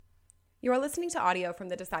You are listening to audio from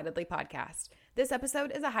the Decidedly podcast. This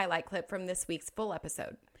episode is a highlight clip from this week's full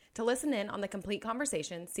episode. To listen in on the complete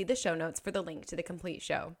conversation, see the show notes for the link to the complete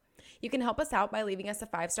show. You can help us out by leaving us a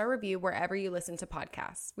 5-star review wherever you listen to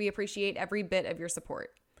podcasts. We appreciate every bit of your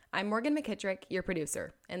support. I'm Morgan McKittrick, your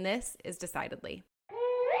producer, and this is Decidedly.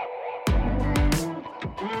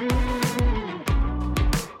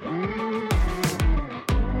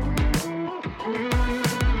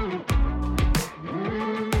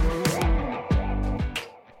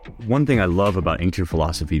 One thing I love about ancient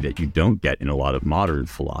philosophy that you don't get in a lot of modern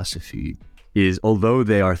philosophy is, although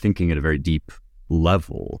they are thinking at a very deep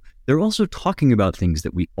level, they're also talking about things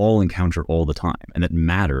that we all encounter all the time and that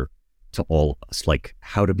matter to all of us, like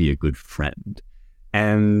how to be a good friend.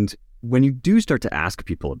 And when you do start to ask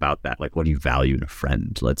people about that, like what do you value in a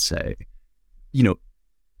friend, let's say,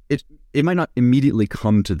 it might not immediately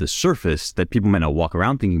come to the surface that people might not walk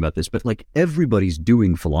around thinking about this, but like everybody's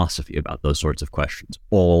doing philosophy about those sorts of questions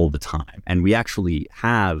all the time. And we actually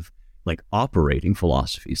have like operating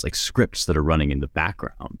philosophies, like scripts that are running in the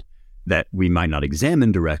background that we might not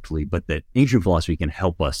examine directly, but that ancient philosophy can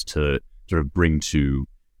help us to sort of bring to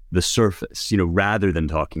the surface, rather than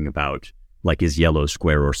talking about like is yellow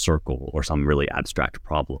square or circle or some really abstract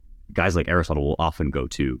problem. Guys like Aristotle will often go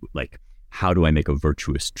to like, how do I make a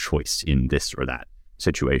virtuous choice in this or that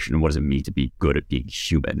situation? And what does it mean to be good at being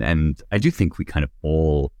human? And I do think we kind of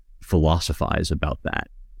all philosophize about that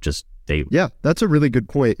just daily. Yeah, that's a really good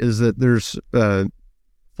point, is that there's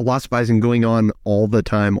philosophizing going on all the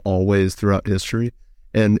time, always throughout history.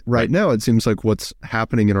 And right now, it seems like what's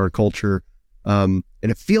happening in our culture, and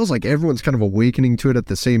it feels like everyone's kind of awakening to it at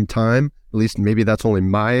the same time. At least maybe that's only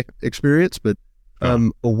my experience, but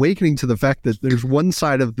awakening to the fact that there's one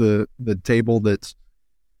side of the table that's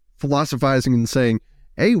philosophizing and saying,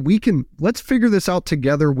 hey, let's figure this out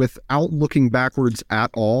together without looking backwards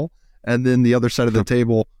at all. And then the other side of the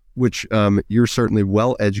table, which you're certainly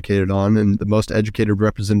well educated on, and the most educated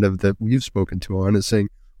representative that we've spoken to on, is saying,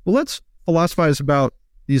 well, let's philosophize about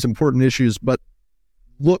these important issues, but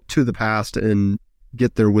look to the past and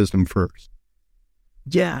get their wisdom first.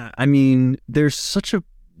 Yeah, I mean, it's such a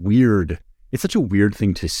weird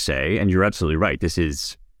thing to say, and you're absolutely right. This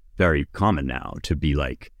is very common now to be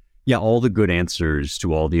like, yeah, all the good answers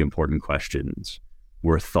to all the important questions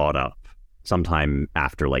were thought up sometime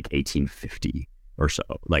after like 1850 or so.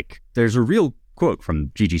 Like there's a real quote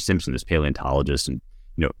from G.G. Simpson, this paleontologist, and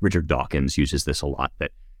Richard Dawkins uses this a lot,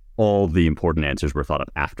 that all the important answers were thought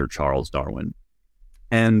up after Charles Darwin.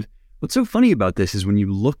 And what's so funny about this is when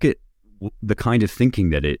you look at the kind of thinking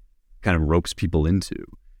that it kind of ropes people into,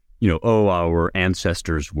 our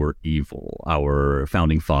ancestors were evil, our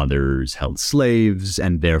founding fathers held slaves,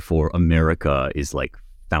 and therefore America is like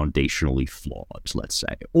foundationally flawed, let's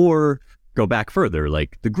say. Or go back further,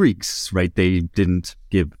 like the Greeks, right? They didn't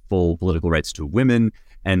give full political rights to women,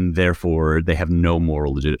 and therefore they have no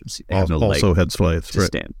moral legitimacy. They have no also leg had slaves, to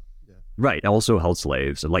stand. Yeah. Right, also held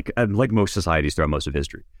slaves, like most societies throughout most of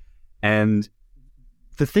history. And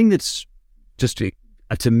the thing that's just,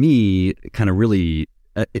 to me, kind of really...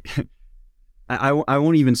 I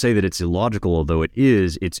won't even say that it's illogical, although it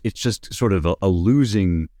is. It's just sort of a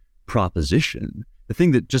losing proposition. The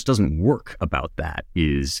thing that just doesn't work about that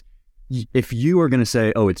is, if you are going to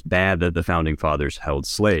say, oh, it's bad that the founding fathers held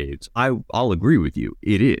slaves, I'll agree with you.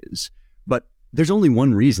 It is. But there's only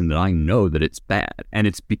one reason that I know that it's bad, and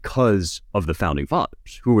it's because of the founding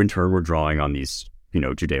fathers, who in turn were drawing on these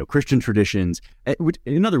Judeo-Christian traditions.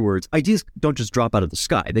 In other words, ideas don't just drop out of the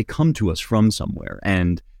sky. They come to us from somewhere,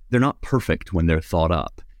 and they're not perfect when they're thought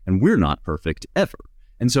up, and we're not perfect ever.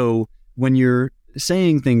 And so when you're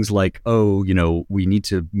saying things like, oh, we need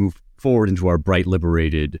to move forward into our bright,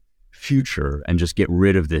 liberated future and just get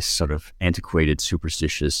rid of this sort of antiquated,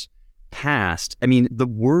 superstitious past, I mean, the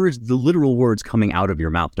literal words coming out of your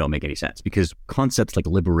mouth don't make any sense, because concepts like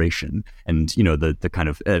liberation and, the kind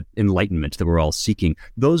of enlightenment that we're all seeking,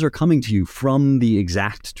 those are coming to you from the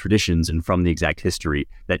exact traditions and from the exact history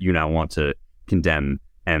that you now want to condemn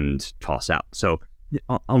and toss out. So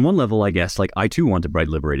on one level, I guess, like I too want a bright,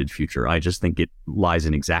 liberated future. I just think it lies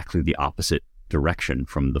in exactly the opposite direction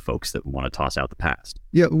from the folks that want to toss out the past.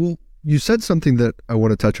 Yeah, well, you said something that I want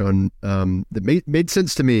to touch on that made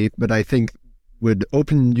sense to me, but I think would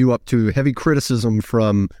open you up to heavy criticism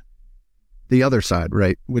from the other side,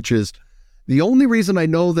 right? Which is, the only reason I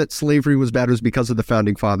know that slavery was bad was because of the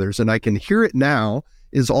founding fathers, and I can hear it now,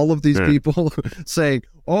 is all of these people saying,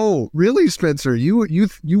 oh, really, Spencer, you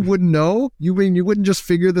wouldn't know? You mean you wouldn't just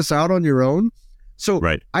figure this out on your own? So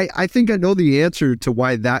right. I think I know the answer to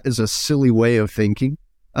why that is a silly way of thinking.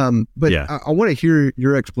 But yeah. I want to hear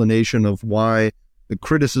your explanation of why the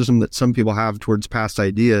criticism that some people have towards past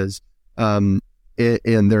ideas and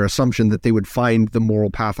their assumption that they would find the moral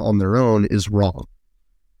path on their own is wrong.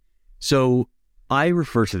 So I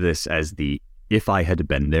refer to this as the "if I had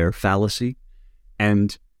been there" fallacy.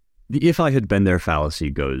 And the "if I had been there" fallacy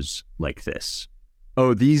goes like this.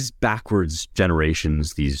 Oh, these backwards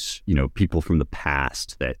generations, these, people from the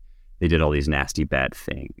past that they did all these nasty, bad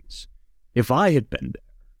things. If I had been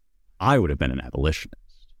there, I would have been an abolitionist.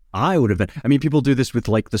 I would have been, people do this with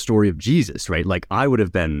like the story of Jesus, right? Like I would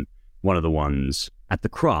have been one of the ones at the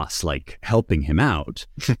cross, like helping him out.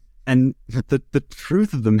 And the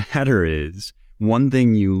truth of the matter is, one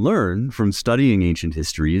thing you learn from studying ancient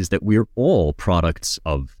history is that we're all products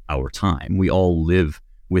of our time. We all live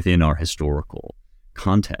within our historical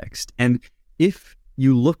context. And if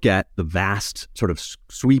you look at the vast sort of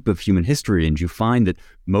sweep of human history and you find that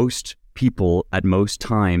most people at most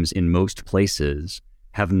times in most places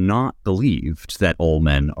have not believed that all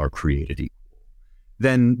men are created equal,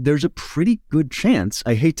 then there's a pretty good chance,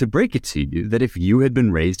 I hate to break it to you, that if you had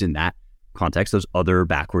been raised in that context, those other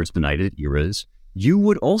backwards benighted eras, you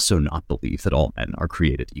would also not believe that all men are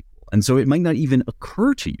created equal. And so it might not even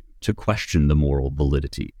occur to you to question the moral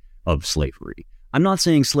validity of slavery. I'm not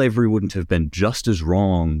saying slavery wouldn't have been just as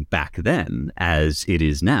wrong back then as it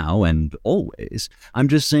is now and always. I'm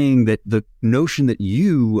just saying that the notion that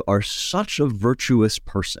you are such a virtuous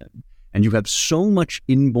person and you have so much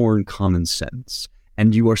inborn common sense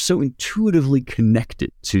and you are so intuitively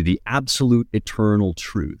connected to the absolute eternal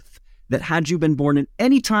truth that had you been born in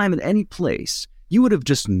any time and any place, you would have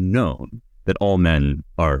just known that all men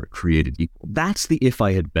are created equal. That's the "if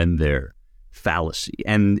I had been there" fallacy.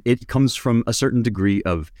 And it comes from a certain degree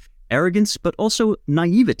of arrogance, but also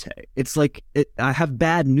naivete. It's like, I have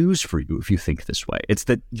bad news for you if you think this way. It's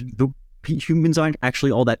that the humans aren't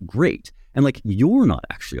actually all that great. And like, you're not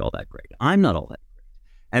actually all that great. I'm not all that great.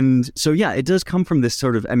 And so, yeah, it does come from this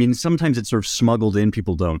sort of, sometimes it's sort of smuggled in.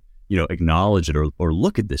 People don't, acknowledge it or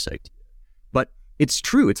look at this idea. But it's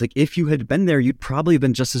true. It's like, if you had been there, you'd probably have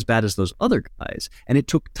been just as bad as those other guys. And it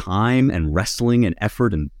took time and wrestling and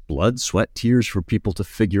effort and blood, sweat, tears for people to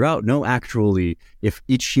figure out, no, actually, if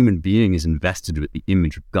each human being is invested with the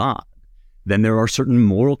image of God, then there are certain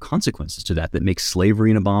moral consequences to that make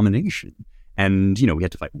slavery an abomination. And, we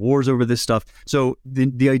had to fight wars over this stuff. So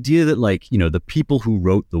the idea that the people who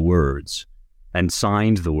wrote the words and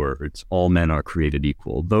signed the words, "all men are created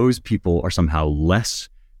equal," those people are somehow less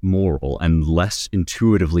moral and less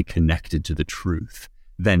intuitively connected to the truth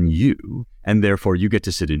than you, and therefore you get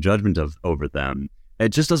to sit in judgment over them. It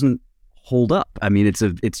just doesn't hold up.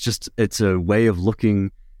 It's a way of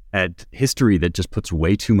looking at history that just puts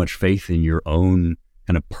way too much faith in your own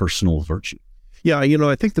kind of personal virtue. Yeah,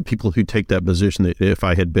 I think the people who take that position, that if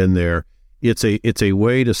I had been there, it's a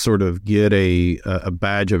way to sort of get a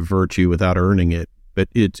badge of virtue without earning it. But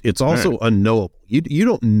it's also unknowable. You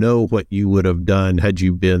don't know what you would have done had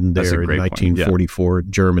you been there in 1944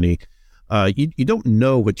 Germany. You don't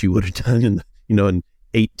know what you would have done in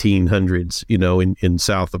 1800s, in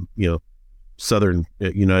south of southern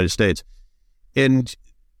United States. And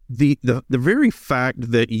the very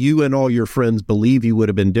fact that you and all your friends believe you would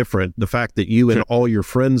have been different, the fact that you and all your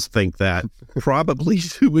friends think that, probably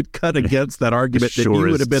would cut against that argument that you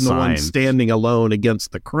would have been the one standing alone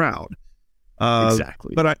against the crowd.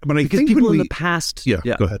 Exactly. But I because think people in the past... Yeah,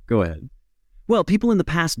 go ahead. Well, people in the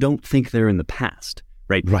past don't think they're in the past,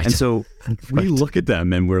 right? Right. And so we look at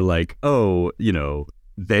them and we're like, oh,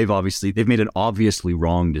 they've made an obviously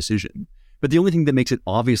wrong decision. But the only thing that makes it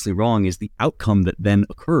obviously wrong is the outcome that then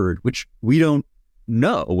occurred, which we don't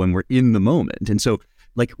know when we're in the moment. And so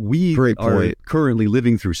we are currently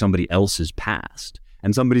living through somebody else's past,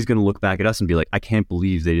 and somebody's going to look back at us and be like, I can't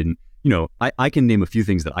believe they didn't. I can name a few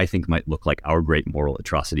things that I think might look like our great moral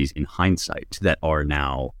atrocities in hindsight that are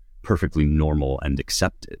now perfectly normal and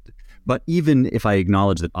accepted. But even if I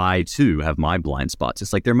acknowledge that I too have my blind spots,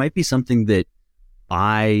 it's like there might be something that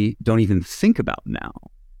I don't even think about now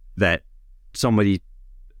that somebody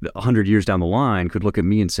 100 years down the line could look at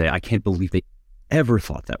me and say, I can't believe they ever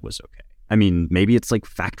thought that was okay. Maybe it's like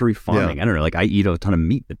factory farming. Yeah. I don't know. I eat a ton of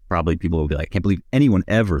meat that probably people will be like, I can't believe anyone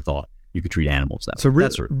ever thought you could treat animals that way.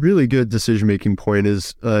 So really good decision-making point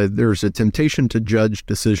is there's a temptation to judge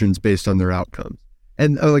decisions based on their outcomes.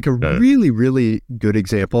 And really, really good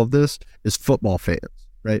example of this is football fans,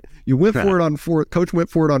 right? You went for it on coach went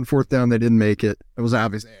for it on fourth down. They didn't make it. It was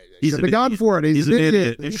obvious. He should have gone for it. He's an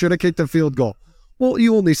idiot. He should have kicked the field goal. Well,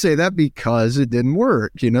 you only say that because it didn't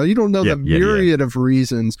work. You don't know the myriad of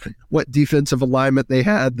reasons, what defensive alignment they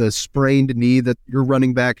had, the sprained knee that your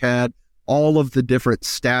running back had, all of the different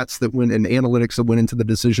stats that went and analytics that went into the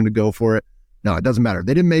decision to go for it. No, it doesn't matter.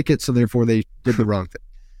 They didn't make it, so therefore they did the wrong thing.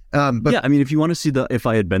 But yeah, I mean, if you want to see the if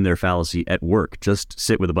I had been there fallacy at work, just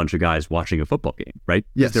sit with a bunch of guys watching a football game, right?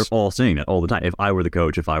 Yes. They're all saying that all the time. If I were the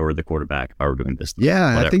coach, if I were the quarterback, if I were doing this.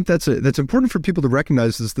 Yeah, whatever. I think that's important for people to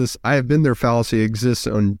recognize is this I have been there fallacy exists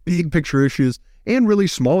on big picture issues and really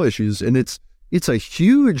small issues. And it's a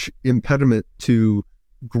huge impediment to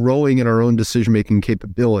growing in our own decision-making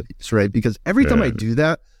capabilities, right? Because every time I do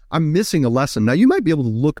that, I'm missing a lesson. Now, you might be able to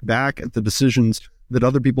look back at the decisions that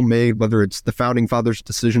other people made, whether it's the founding fathers'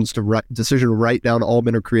 decision to write down all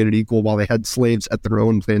men are created equal while they had slaves at their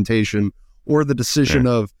own plantation, or the decision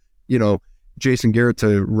of, Jason Garrett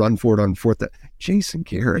to run for it on fourth. Jason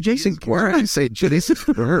Garrett. I say Jason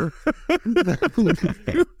Garrett. Pulling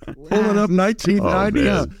up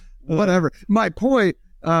 1990. Whatever. My point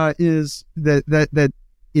is that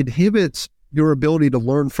inhibits your ability to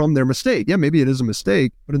learn from their mistake. Yeah, maybe it is a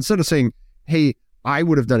mistake, but instead of saying, hey, I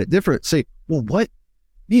would have done it different, say, well, what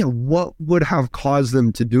would have caused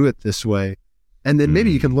them to do it this way? And then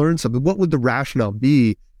maybe you can learn something. What would the rationale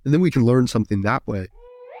be? And then we can learn something that way.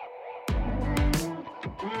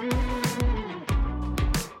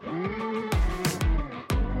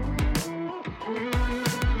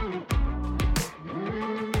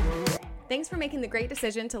 Thanks for making the great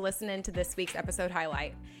decision to listen in to this week's episode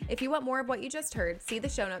highlight. If you want more of what you just heard, see the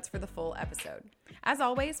show notes for the full episode. As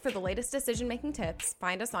always, for the latest decision-making tips,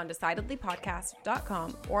 find us on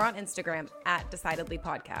decidedlypodcast.com or on Instagram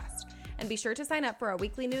 @decidedlypodcast. And be sure to sign up for our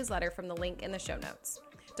weekly newsletter from the link in the show notes.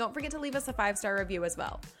 Don't forget to leave us a 5-star review as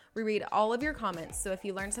well. We read all of your comments, so if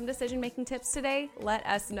you learned some decision-making tips today, let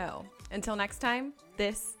us know. Until next time,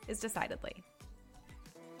 this is Decidedly.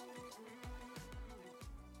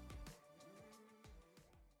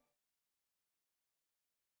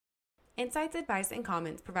 Insights, advice, and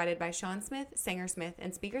comments provided by Sean Smith, Sanger Smith,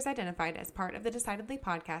 and speakers identified as part of the Decidedly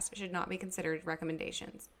podcast should not be considered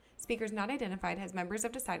recommendations. Speakers not identified as members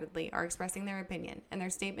of Decidedly are expressing their opinion, and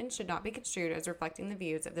their statements should not be construed as reflecting the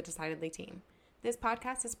views of the Decidedly team. This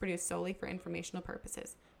podcast is produced solely for informational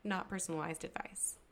purposes, not personalized advice.